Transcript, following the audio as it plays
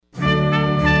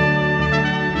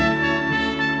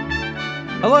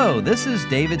Hello, this is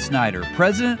David Snyder,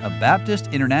 President of Baptist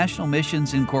International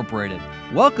Missions Incorporated,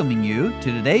 welcoming you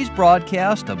to today's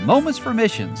broadcast of Moments for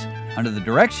Missions under the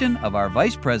direction of our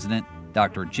Vice President,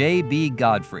 Dr. J.B.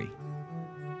 Godfrey.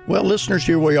 Well, listeners,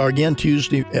 here we are again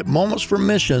Tuesday at Moments for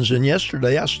Missions, and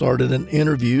yesterday I started an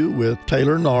interview with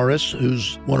Taylor Norris,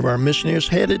 who's one of our missionaries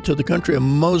headed to the country of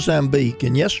Mozambique.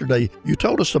 And yesterday you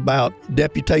told us about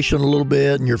deputation a little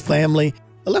bit and your family.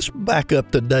 Let's back up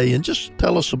today and just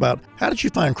tell us about how did you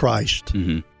find Christ?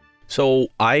 Mm-hmm. So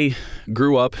I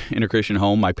grew up in a Christian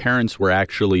home. My parents were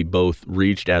actually both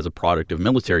reached as a product of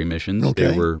military missions. Okay.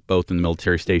 They were both in the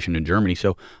military station in Germany.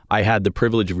 So I had the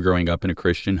privilege of growing up in a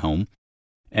Christian home.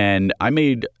 And I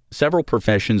made several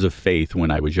professions of faith when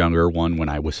I was younger, one when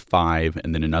I was 5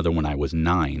 and then another when I was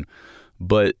 9.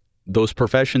 But those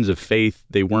professions of faith,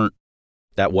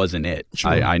 that wasn't it. Sure.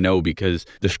 I know because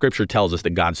the scripture tells us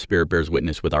that God's Spirit bears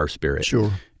witness with our spirit. Sure.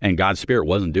 And God's Spirit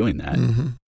wasn't doing that. Mm-hmm.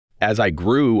 As I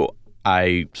grew,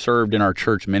 I served in our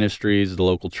church ministries, the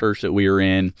local church that we were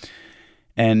in,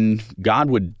 and God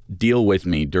would deal with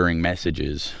me during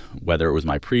messages, whether it was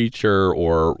my preacher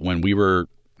or when we were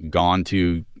gone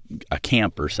to a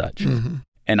camp or such. Mm-hmm.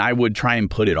 And I would try and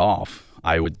put it off.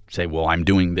 I would say, well, I'm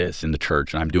doing this in the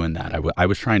church and I'm doing that. I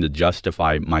was trying to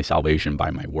justify my salvation by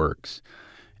my works.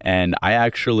 And I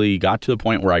actually got to the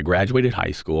point where I graduated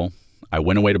high school. I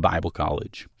went away to Bible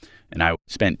college, and I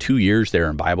spent 2 years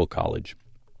there in Bible college.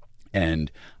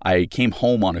 And I came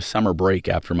home on a summer break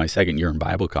after my second year in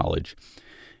Bible college.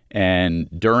 And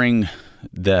during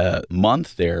the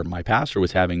month there, my pastor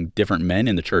was having different men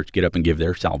in the church get up and give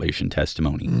their salvation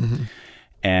testimony. Mm-hmm.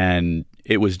 And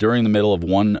it was during the middle of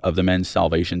one of the men's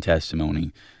salvation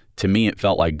testimony. To me, it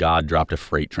felt like God dropped a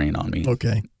freight train on me.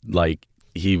 Okay. Like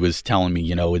he was telling me,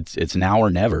 it's now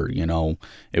or never,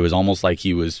 It was almost like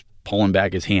he was pulling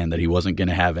back his hand, that he wasn't going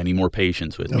to have any more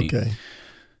patience with me. Okay.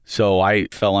 So I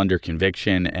fell under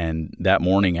conviction, and that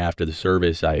morning after the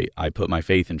service, I put my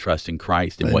faith and trust in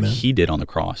Christ and what he did on the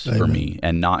cross for me,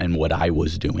 and not in what I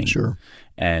was doing. Sure.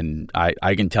 And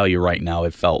I can tell you right now,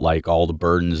 it felt like all the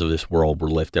burdens of this world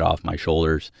were lifted off my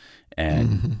shoulders.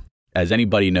 And as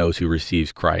anybody knows who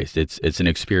receives Christ, it's an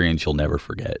experience you'll never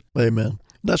forget. Amen.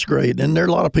 That's great. And there are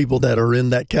a lot of people that are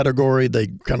in that category. They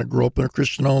kind of grow up in a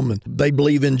Christian home and they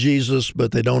believe in Jesus,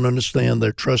 but they don't understand.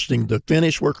 They're trusting the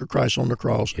finished work of Christ on the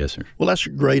cross. Yes, sir. Well, that's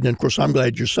great. And of course, I'm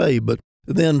glad you're saved. But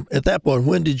then at that point,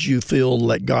 when did you feel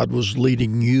like God was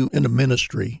leading you into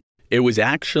ministry? It was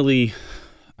actually,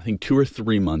 I think, 2 or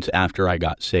 3 months after I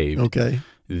got saved. Okay.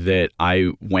 That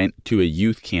I went to a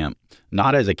youth camp,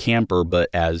 not as a camper, but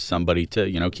as somebody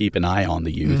to, keep an eye on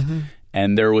the youth. Mm-hmm.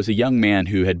 And there was a young man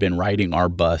who had been riding our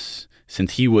bus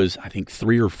since he was, I think,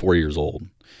 3 or 4 years old.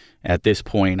 At this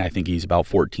point, I think he's about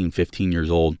 14, 15 years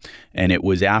old. And it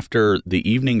was after the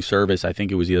evening service, I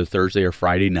think it was either Thursday or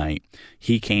Friday night,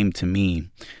 he came to me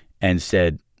and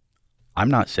said, I'm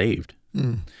not saved.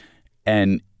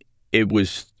 And it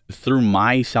was through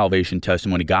my salvation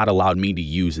testimony, God allowed me to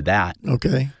use that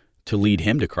to lead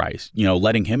him to Christ,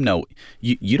 letting him know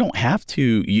you don't have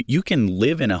to, you can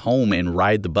live in a home and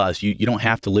ride the bus. You don't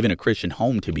have to live in a Christian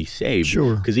home to be saved.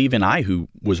 Sure. Because even I, who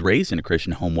was raised in a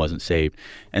Christian home, wasn't saved.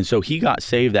 And so he got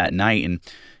saved that night. And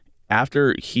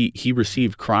after he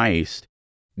received Christ,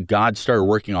 God started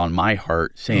working on my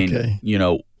heart saying,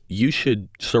 you should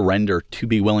surrender to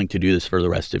be willing to do this for the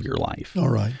rest of your life. All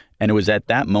right. And it was at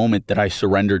that moment that I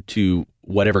surrendered to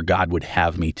whatever God would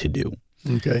have me to do.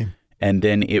 Okay. And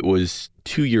then it was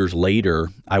 2 years later,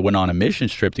 I went on a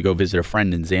missions trip to go visit a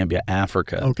friend in Zambia,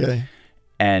 Africa. Okay.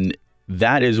 And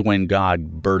that is when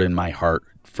God burdened my heart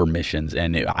for missions.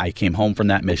 And I came home from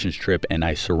that missions trip and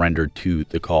I surrendered to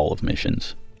the call of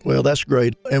missions. Well, that's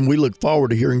great. And we look forward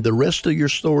to hearing the rest of your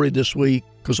story this week,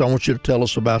 because I want you to tell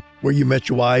us about where you met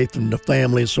your wife and the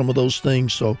family and some of those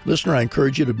things. So, listener, I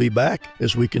encourage you to be back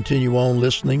as we continue on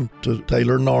listening to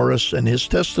Taylor Norris and his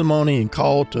testimony and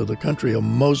call to the country of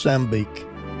Mozambique.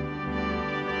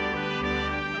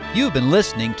 You've been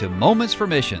listening to Moments for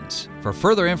Missions. For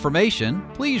further information,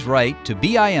 please write to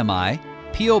BIMI,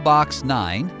 P.O. Box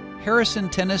 9, Harrison,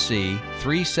 Tennessee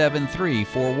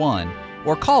 37341,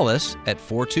 or call us at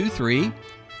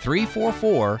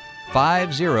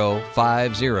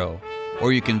 423-344-5050.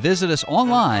 Or you can visit us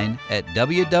online at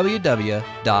www.bimi.org.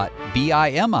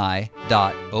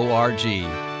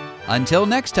 Until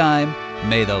next time,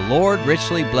 may the Lord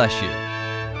richly bless you.